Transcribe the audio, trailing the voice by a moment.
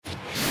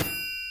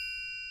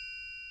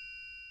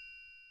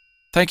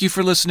Thank you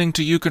for listening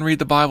to You Can Read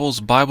the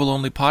Bible's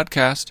Bible-Only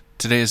podcast.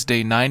 Today is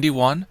day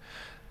 91.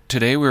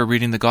 Today we are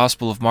reading the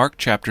Gospel of Mark,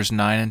 chapters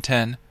 9 and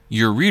 10.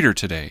 Your reader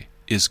today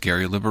is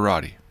Gary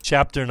Liberati.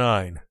 Chapter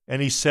 9.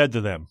 And he said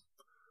to them,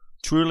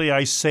 Truly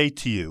I say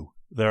to you,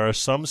 there are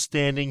some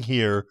standing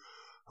here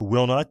who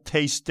will not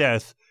taste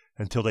death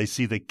until they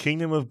see the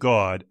kingdom of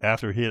God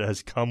after it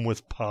has come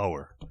with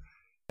power.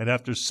 And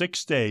after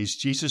 6 days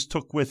Jesus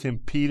took with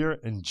him Peter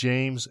and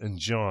James and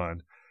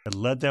John, and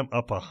led them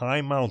up a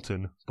high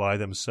mountain by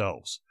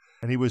themselves.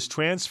 And he was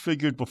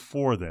transfigured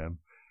before them,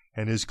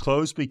 and his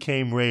clothes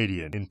became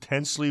radiant,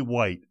 intensely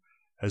white,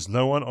 as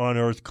no one on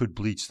earth could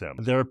bleach them.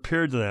 And there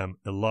appeared to them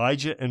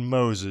Elijah and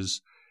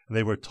Moses, and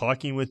they were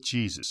talking with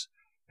Jesus.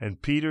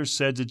 And Peter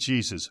said to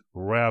Jesus,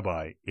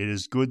 Rabbi, it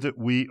is good that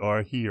we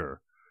are here.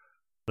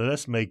 Let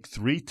us make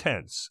 3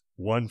 tents,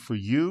 one for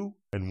you,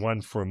 and one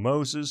for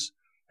Moses,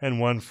 and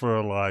one for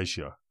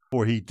Elijah.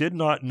 For he did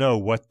not know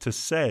what to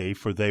say,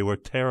 for they were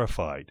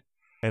terrified.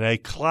 And a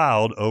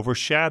cloud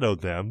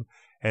overshadowed them,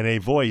 and a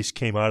voice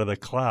came out of the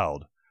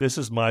cloud. This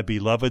is my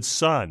beloved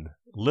Son.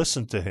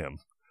 Listen to him.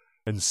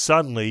 And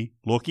suddenly,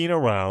 looking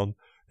around,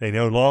 they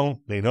no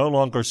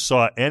longer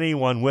saw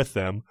anyone with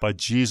them but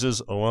Jesus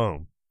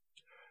alone.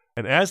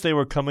 And as they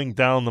were coming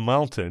down the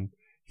mountain,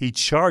 he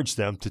charged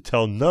them to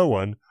tell no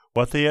one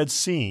what they had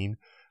seen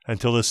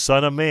until the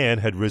Son of Man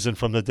had risen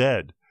from the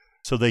dead.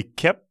 So they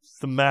kept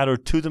the matter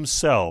to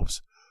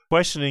themselves,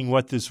 questioning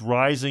what this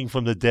rising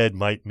from the dead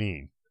might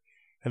mean.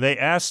 And they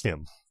asked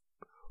him,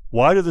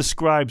 Why do the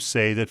scribes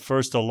say that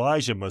first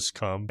Elijah must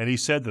come? And he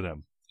said to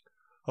them,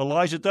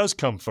 Elijah does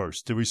come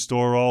first to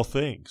restore all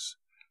things.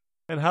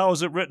 And how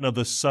is it written of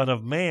the Son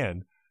of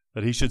Man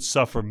that he should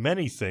suffer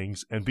many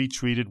things and be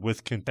treated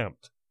with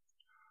contempt?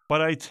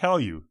 But I tell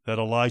you that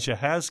Elijah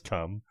has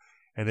come,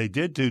 and they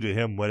did do to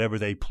him whatever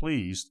they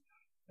pleased,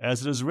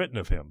 as it is written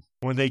of him.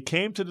 When they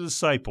came to the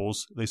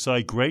disciples, they saw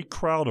a great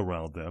crowd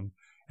around them,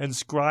 and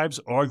scribes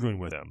arguing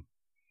with them.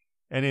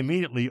 And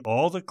immediately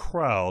all the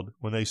crowd,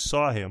 when they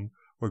saw him,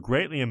 were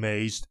greatly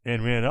amazed,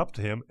 and ran up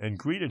to him and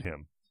greeted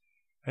him.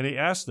 And he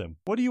asked them,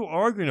 What are you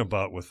arguing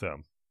about with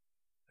them?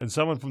 And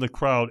someone from the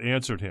crowd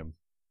answered him,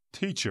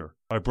 Teacher,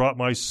 I brought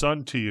my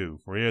son to you,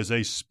 for he has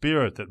a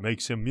spirit that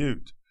makes him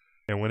mute.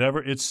 And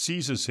whenever it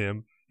seizes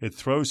him, it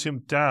throws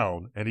him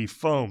down, and he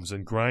foams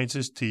and grinds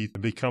his teeth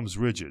and becomes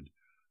rigid.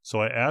 So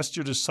I asked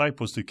your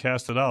disciples to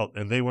cast it out,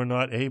 and they were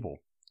not able.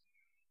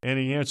 And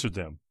he answered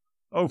them,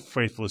 O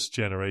faithless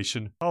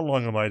generation, how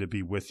long am I to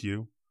be with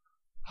you?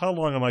 How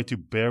long am I to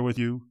bear with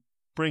you?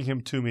 Bring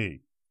him to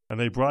me. And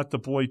they brought the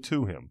boy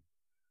to him.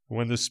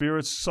 When the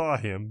spirit saw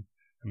him,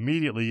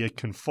 immediately it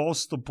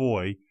convulsed the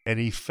boy, and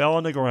he fell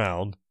on the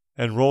ground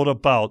and rolled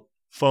about,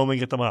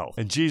 foaming at the mouth.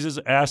 And Jesus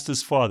asked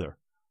his father,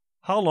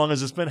 How long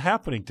has this been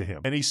happening to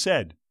him? And he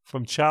said,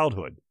 From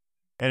childhood,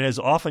 and has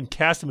often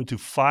cast him into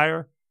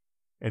fire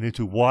and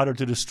into water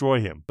to destroy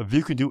him. If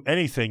you can do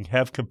anything,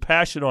 have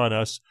compassion on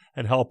us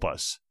and help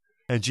us.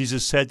 And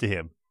Jesus said to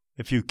him,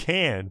 If you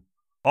can,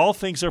 all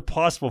things are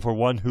possible for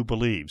one who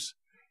believes.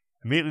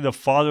 Immediately the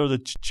father of the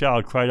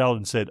child cried out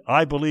and said,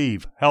 I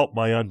believe, help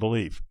my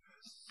unbelief.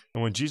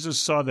 And when Jesus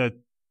saw that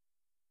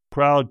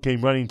crowd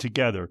came running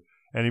together,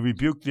 and he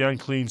rebuked the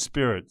unclean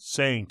spirit,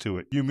 saying to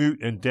it, You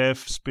mute and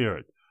deaf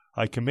spirit,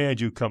 I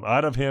command you, come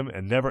out of him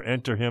and never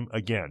enter him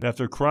again. And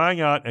after crying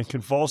out and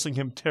convulsing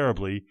him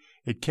terribly,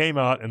 it came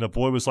out, and the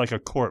boy was like a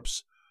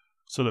corpse,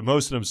 so that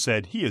most of them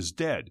said, He is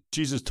dead.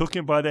 Jesus took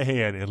him by the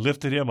hand and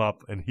lifted him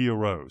up, and he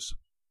arose.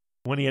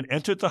 When he had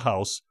entered the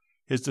house,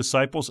 his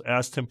disciples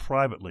asked him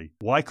privately,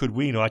 Why could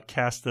we not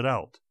cast it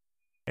out?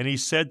 And he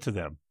said to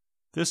them,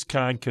 This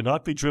kind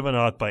cannot be driven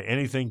out by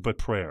anything but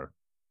prayer.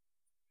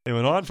 They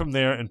went on from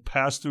there and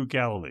passed through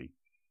Galilee,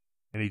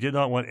 and he did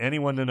not want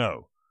anyone to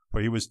know,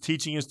 for he was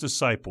teaching his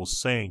disciples,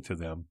 saying to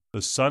them,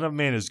 The Son of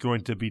Man is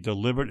going to be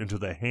delivered into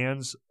the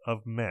hands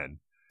of men,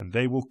 and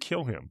they will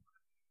kill him.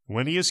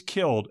 When he is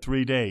killed,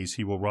 3 days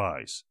he will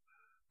rise.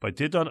 But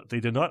they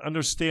did not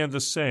understand the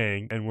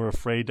saying, and were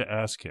afraid to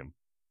ask him.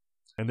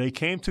 And they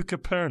came to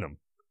Capernaum.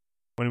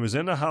 When he was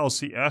in the house,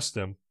 he asked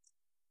them,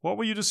 What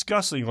were you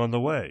discussing on the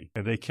way?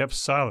 And they kept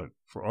silent,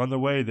 for on the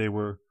way they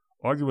were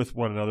arguing with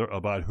one another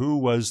about who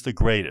was the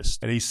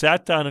greatest. And he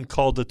sat down and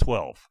called the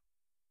 12.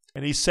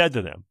 And he said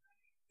to them,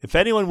 If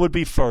anyone would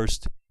be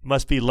first, he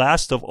must be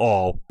last of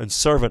all and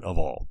servant of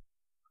all.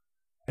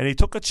 And he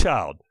took a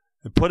child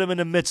and put him in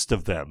the midst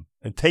of them,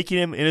 and taking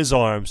him in his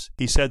arms,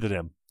 he said to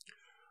them,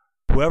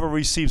 Whoever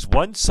receives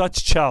one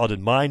such child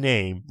in my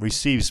name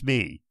receives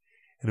me,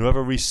 and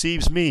whoever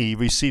receives me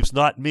receives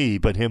not me,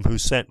 but him who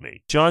sent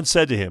me. John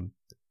said to him,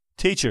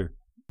 Teacher,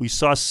 we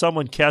saw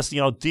someone casting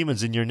out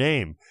demons in your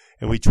name,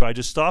 and we tried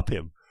to stop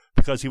him,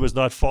 because he was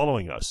not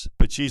following us.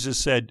 But Jesus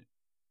said,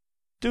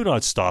 Do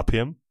not stop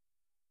him,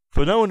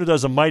 for no one who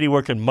does a mighty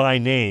work in my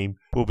name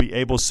will be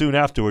able soon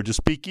afterward to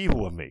speak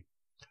evil of me.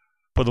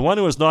 For the one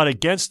who is not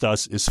against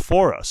us is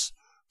for us.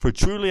 For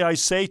truly I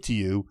say to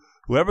you,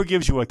 whoever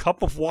gives you a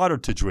cup of water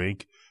to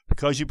drink,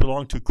 because you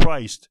belong to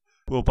Christ,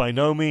 will by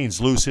no means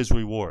lose his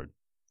reward.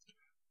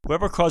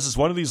 Whoever causes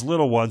one of these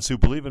little ones who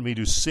believe in me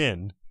to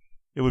sin,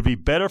 it would be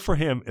better for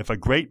him if a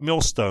great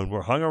millstone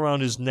were hung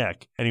around his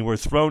neck and he were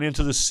thrown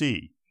into the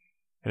sea.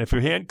 And if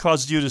your hand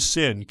causes you to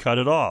sin, cut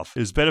it off.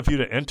 It is better for you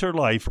to enter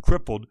life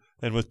crippled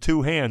than with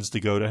 2 hands to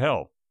go to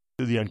hell,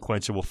 to the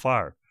unquenchable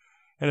fire.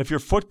 And if your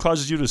foot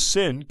causes you to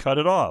sin, cut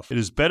it off. It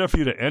is better for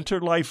you to enter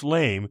life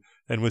lame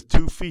than with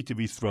 2 feet to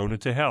be thrown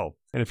into hell.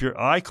 And if your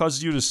eye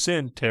causes you to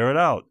sin, tear it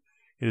out.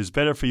 It is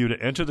better for you to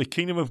enter the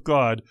kingdom of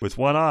God with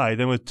 1 eye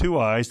than with 2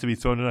 eyes to be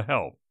thrown into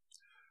hell,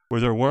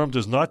 where their worm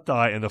does not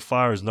die and the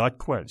fire is not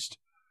quenched.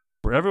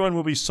 For everyone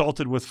will be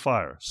salted with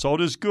fire. Salt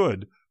is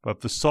good, but if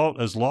the salt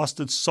has lost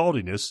its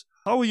saltiness,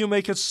 how will you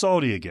make it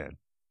salty again?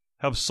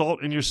 Have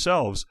salt in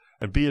yourselves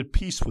and be at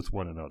peace with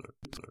one another.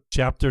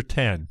 Chapter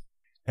 10.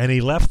 And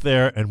he left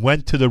there and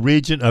went to the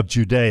region of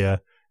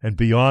Judea and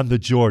beyond the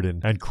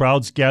Jordan, and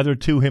crowds gathered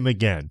to him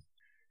again.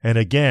 And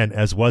again,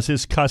 as was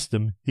his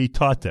custom, he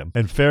taught them.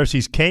 And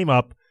Pharisees came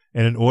up,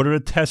 and in order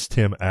to test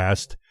him,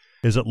 asked,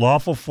 Is it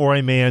lawful for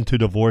a man to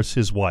divorce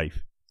his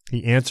wife?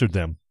 He answered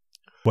them,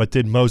 What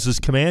did Moses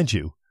command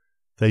you?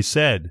 They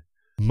said,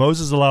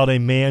 Moses allowed a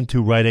man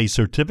to write a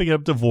certificate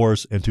of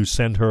divorce and to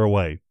send her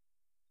away.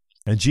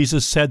 And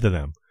Jesus said to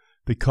them,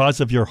 Because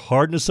of your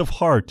hardness of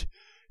heart,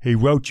 he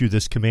wrote you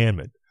this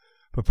commandment.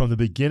 But from the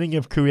beginning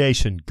of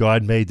creation,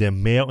 God made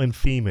them male and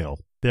female.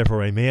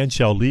 Therefore a man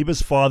shall leave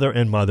his father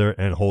and mother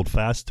and hold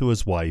fast to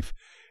his wife,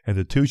 and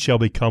the 2 shall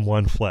become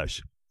one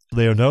flesh.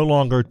 They are no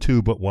longer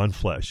 2 but one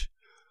flesh.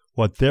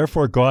 What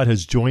therefore God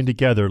has joined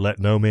together, let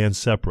no man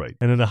separate.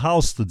 And in the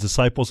house the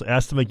disciples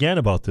asked him again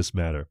about this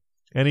matter.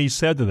 And he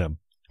said to them,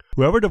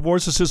 Whoever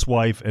divorces his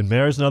wife and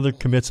marries another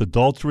commits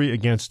adultery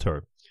against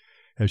her.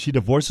 If she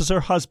divorces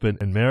her husband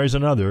and marries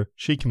another,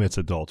 she commits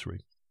adultery.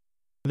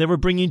 And they were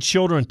bringing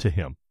children to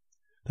him,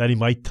 that he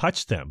might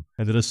touch them,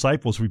 and the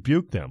disciples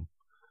rebuked them.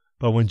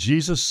 But when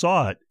Jesus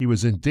saw it, he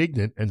was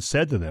indignant and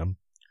said to them,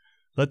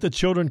 Let the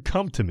children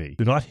come to me.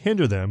 Do not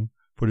hinder them,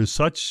 for to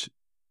such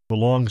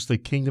belongs the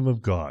kingdom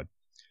of God.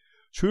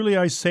 Truly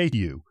I say to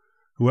you,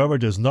 whoever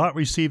does not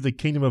receive the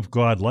kingdom of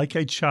God like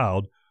a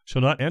child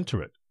shall not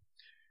enter it.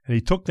 And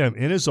he took them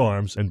in his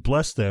arms and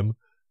blessed them,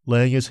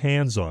 laying his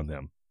hands on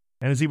them.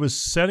 And as he was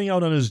setting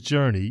out on his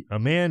journey, a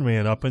man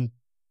ran up and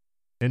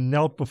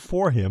knelt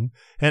before him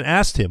and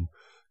asked him,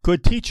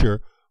 Good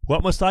teacher,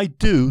 what must I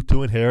do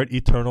to inherit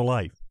eternal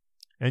life?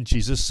 And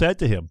Jesus said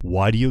to him,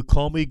 Why do you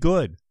call me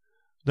good?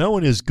 No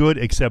one is good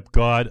except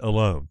God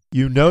alone.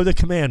 You know the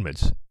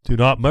commandments. Do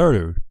not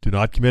murder. Do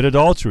not commit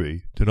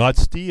adultery. Do not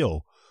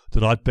steal. Do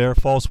not bear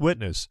false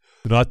witness.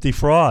 Do not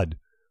defraud.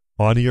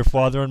 Honor your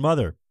father and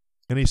mother.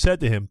 And he said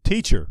to him,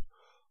 Teacher,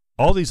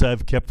 all these I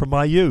have kept from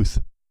my youth.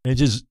 And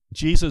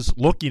Jesus,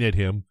 looking at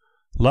him,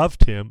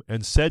 loved him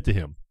and said to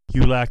him,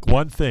 You lack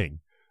one thing.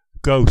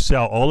 Go,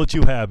 sell all that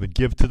you have and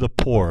give to the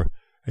poor,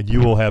 and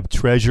you will have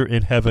treasure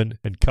in heaven,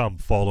 and come,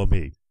 follow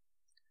me.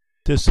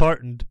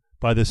 Disheartened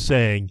by the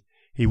saying,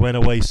 he went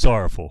away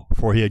sorrowful,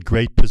 for he had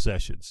great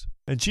possessions.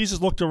 And Jesus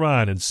looked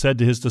around and said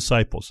to his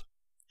disciples,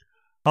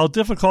 How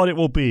difficult it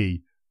will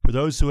be for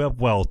those who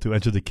have wealth to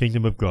enter the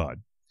kingdom of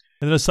God.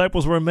 And the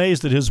disciples were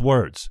amazed at his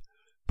words.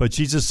 But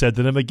Jesus said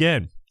to them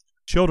again,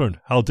 Children,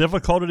 how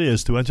difficult it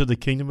is to enter the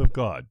kingdom of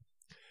God.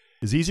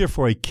 It is easier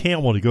for a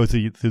camel to go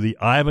through the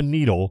eye of a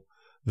needle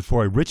than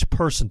for a rich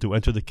person to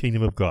enter the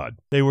kingdom of God.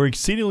 They were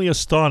exceedingly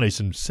astonished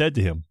and said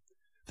to him,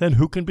 Then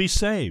who can be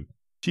saved?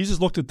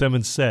 Jesus looked at them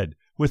and said,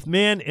 With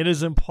man it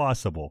is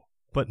impossible,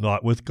 but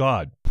not with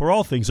God. For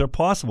all things are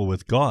possible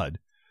with God.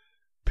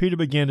 Peter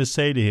began to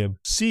say to him,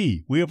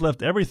 See, we have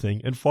left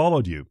everything and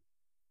followed you.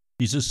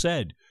 Jesus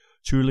said,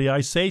 Truly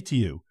I say to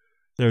you,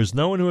 there is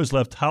no one who has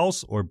left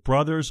house or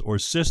brothers or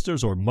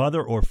sisters or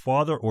mother or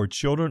father or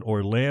children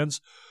or lands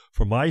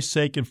for my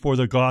sake and for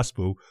the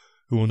gospel,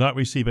 who will not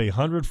receive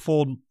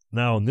 100-fold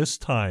now in this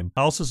time,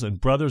 houses and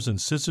brothers and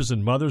sisters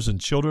and mothers and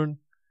children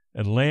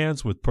and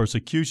lands with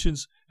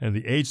persecutions, and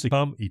the age to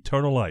come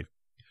eternal life.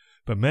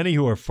 But many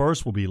who are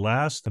first will be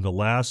last, and the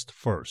last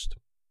first.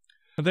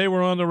 And they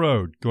were on the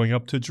road, going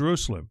up to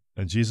Jerusalem,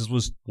 and Jesus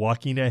was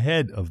walking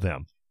ahead of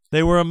them.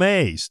 They were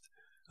amazed,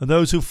 and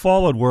those who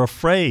followed were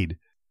afraid.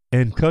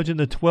 And coming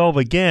the 12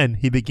 again,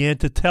 he began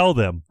to tell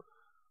them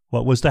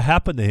what was to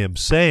happen to him,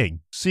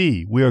 saying,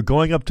 See, we are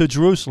going up to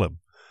Jerusalem,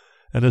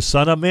 and the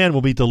Son of Man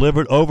will be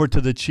delivered over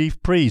to the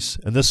chief priests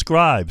and the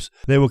scribes.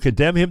 They will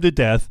condemn him to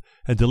death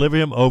and deliver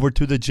him over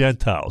to the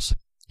Gentiles.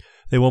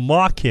 They will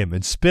mock him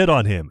and spit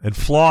on him and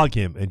flog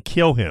him and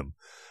kill him.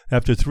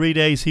 After 3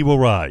 days he will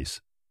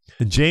rise.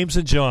 And James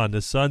and John,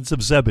 the sons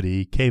of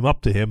Zebedee, came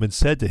up to him and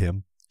said to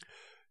him,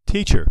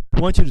 Teacher,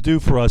 we want you to do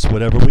for us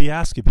whatever we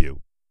ask of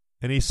you.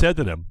 And he said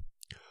to them,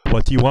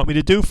 What do you want me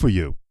to do for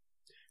you?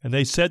 And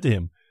they said to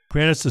him,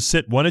 Grant us to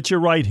sit one at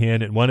your right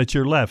hand and one at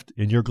your left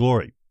in your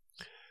glory.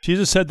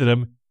 Jesus said to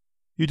them,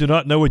 You do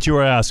not know what you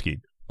are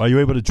asking. Are you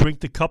able to drink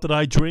the cup that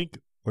I drink,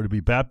 or to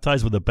be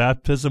baptized with the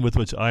baptism with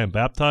which I am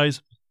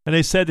baptized? And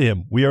they said to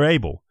him, We are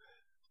able.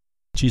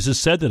 Jesus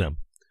said to them,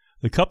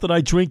 The cup that I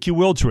drink you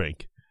will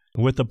drink,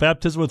 and with the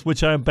baptism with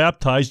which I am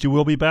baptized you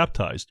will be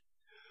baptized.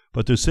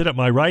 But to sit at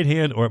my right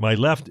hand or at my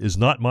left is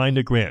not mine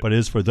to grant, but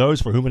is for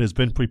those for whom it has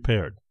been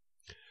prepared.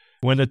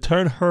 When the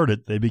 10 heard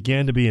it, they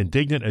began to be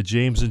indignant at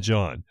James and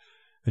John.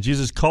 And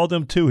Jesus called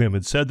them to him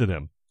and said to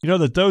them, You know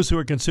that those who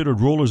are considered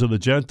rulers of the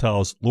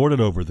Gentiles lord it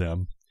over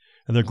them,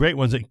 and the great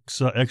ones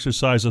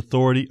exercise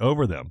authority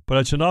over them. But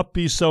it shall not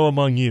be so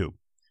among you.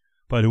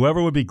 But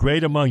whoever would be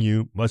great among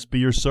you must be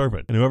your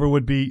servant, and whoever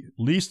would be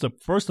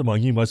first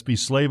among you must be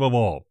slave of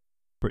all.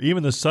 For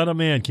even the Son of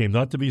Man came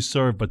not to be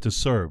served, but to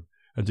serve,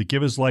 and to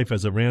give his life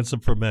as a ransom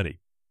for many.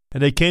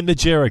 And they came to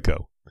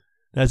Jericho.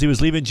 And as he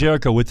was leaving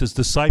Jericho with his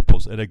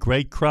disciples and a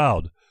great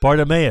crowd,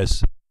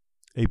 Bartimaeus,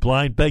 a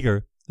blind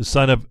beggar, the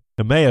son of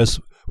Emmaus,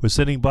 was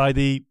sitting by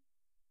the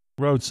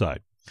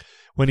roadside.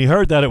 When he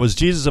heard that it was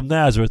Jesus of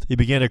Nazareth, he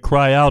began to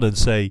cry out and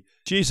say,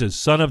 Jesus,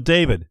 Son of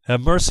David,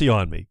 have mercy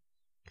on me.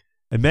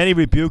 And many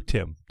rebuked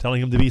him,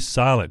 telling him to be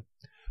silent.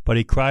 But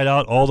he cried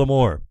out all the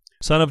more,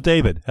 Son of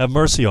David, have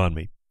mercy on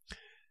me.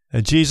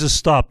 And Jesus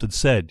stopped and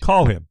said,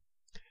 Call him.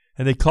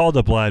 And they called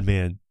the blind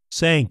man,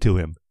 saying to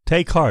him,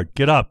 Take heart,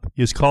 get up,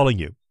 he is calling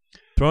you.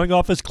 Throwing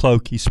off his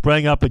cloak, he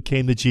sprang up and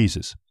came to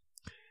Jesus.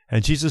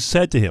 And Jesus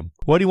said to him,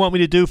 What do you want me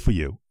to do for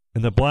you?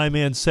 And the blind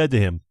man said to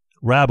him,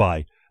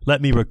 Rabbi,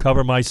 let me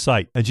recover my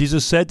sight. And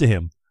Jesus said to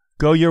him,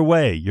 Go your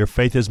way, your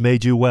faith has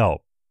made you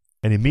well.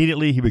 And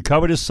immediately he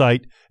recovered his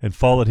sight and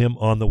followed him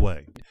on the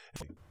way.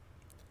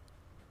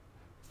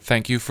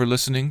 Thank you for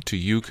listening to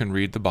You Can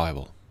Read the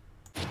Bible.